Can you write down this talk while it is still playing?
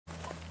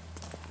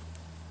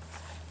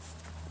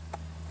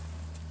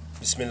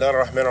بسم الله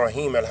الرحمن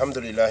الرحيم الحمد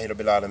لله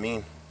رب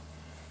العالمين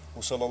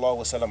وصلى الله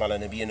وسلم على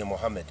نبينا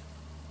محمد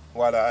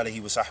وعلى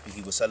آله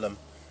وصحبه وسلم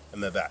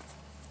أما بعد.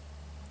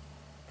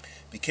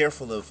 Be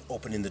careful of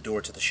opening the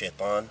door to the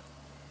Shaitan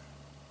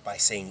by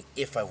saying,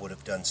 if I would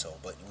have done so.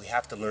 But we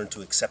have to learn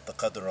to accept the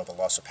Qadr of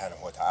Allah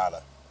subhanahu wa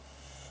ta'ala.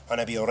 عن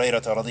أبي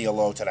هريرة رضي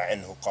الله تعالى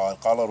عنه قال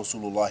قال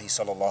رسول الله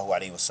صلى الله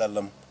عليه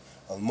وسلم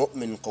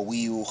المؤمن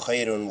قوي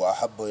خير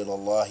وأحب إلى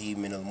الله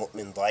من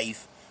المؤمن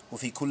ضعيف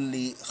وفي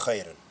كل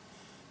خير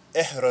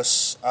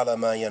احرص على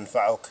ما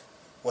ينفعك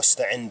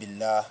واستعن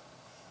بالله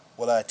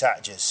ولا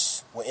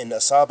تعجز وإن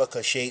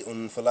أصابك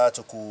شيء فلا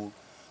تقول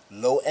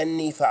لو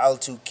أني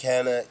فعلت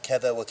كان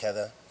كذا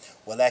وكذا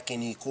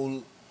ولكن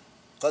يقول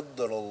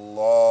قدر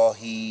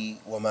الله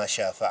وما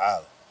شاء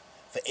فعل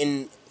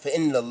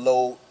فإن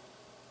الله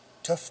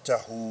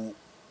تفتح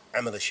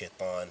عمل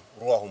الشيطان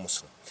رواه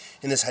Muslim.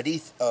 In this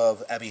hadith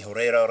of Abi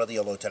Hurairah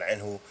radiyallahu ta'ala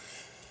anhu,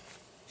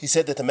 he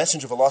said that the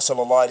Messenger of Allah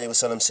sallallahu alayhi wa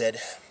sallam said,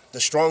 the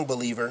strong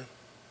believer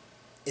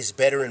is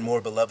better and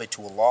more beloved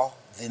to Allah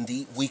than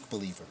the weak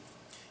believer.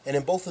 And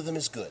in both of them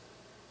is good.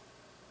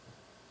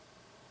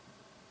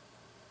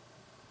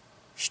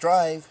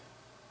 Strive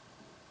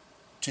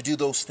to do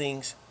those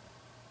things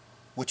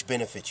which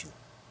benefit you.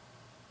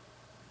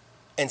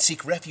 And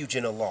seek refuge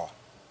in Allah.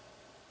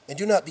 And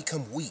do not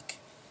become weak.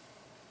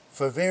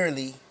 For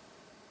verily,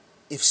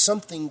 if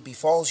something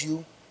befalls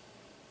you,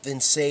 then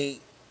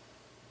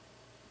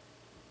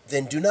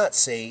do not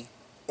say,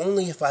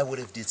 only if I would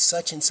have did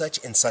such and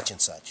such and such and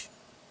such.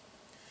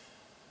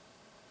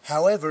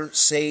 However,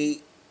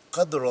 say,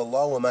 Qadr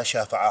Allah wa ma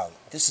sha fa'al.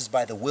 This is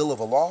by the will of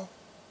Allah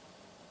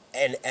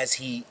and as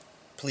He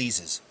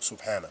pleases,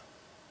 subhanahu.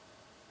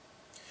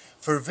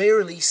 For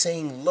verily,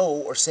 saying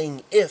lo or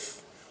saying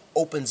if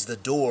opens the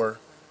door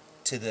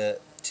to the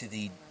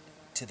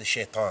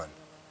Shaitan.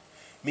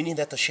 Meaning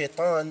that the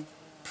Shaitan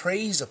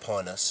preys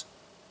upon us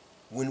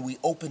when we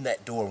open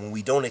that door, when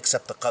we don't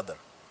accept the Qadr.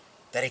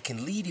 That it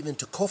can lead even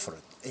to kufr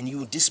and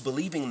you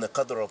disbelieving in the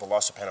Qadr of Allah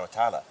subhanahu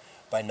wa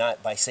ta'ala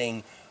by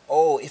saying,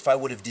 oh, if I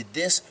would have did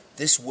this,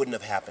 this wouldn't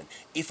have happened.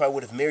 If I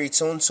would have married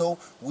so-and-so,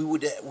 we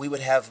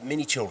would have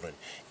many children.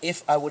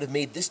 If I would have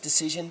made this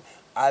decision,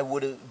 I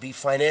would be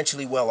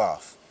financially well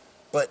off.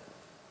 But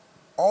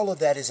all of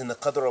that is in the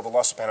Qadr of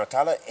Allah subhanahu wa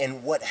ta'ala,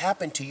 and what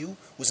happened to you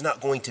was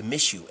not going to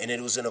miss you. And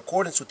it was in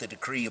accordance with the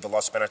decree of Allah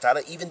subhanahu wa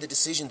ta'ala, even the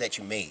decision that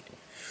you made.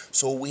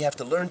 So we have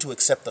to learn to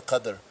accept the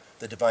Qadr,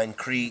 the divine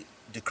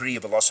decree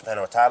of Allah subhanahu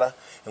wa ta'ala,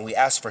 and we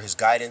ask for His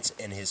guidance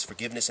and His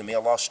forgiveness, and may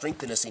Allah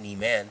strengthen us in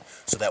Iman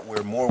so that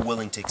we're more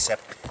willing to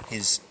accept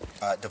His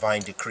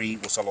divine decree.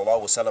 Wa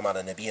sallallahu wa sallam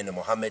ala nabiyyina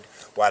Muhammad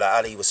wa ala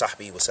alihi wa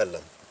sahbihi wa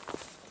sallam.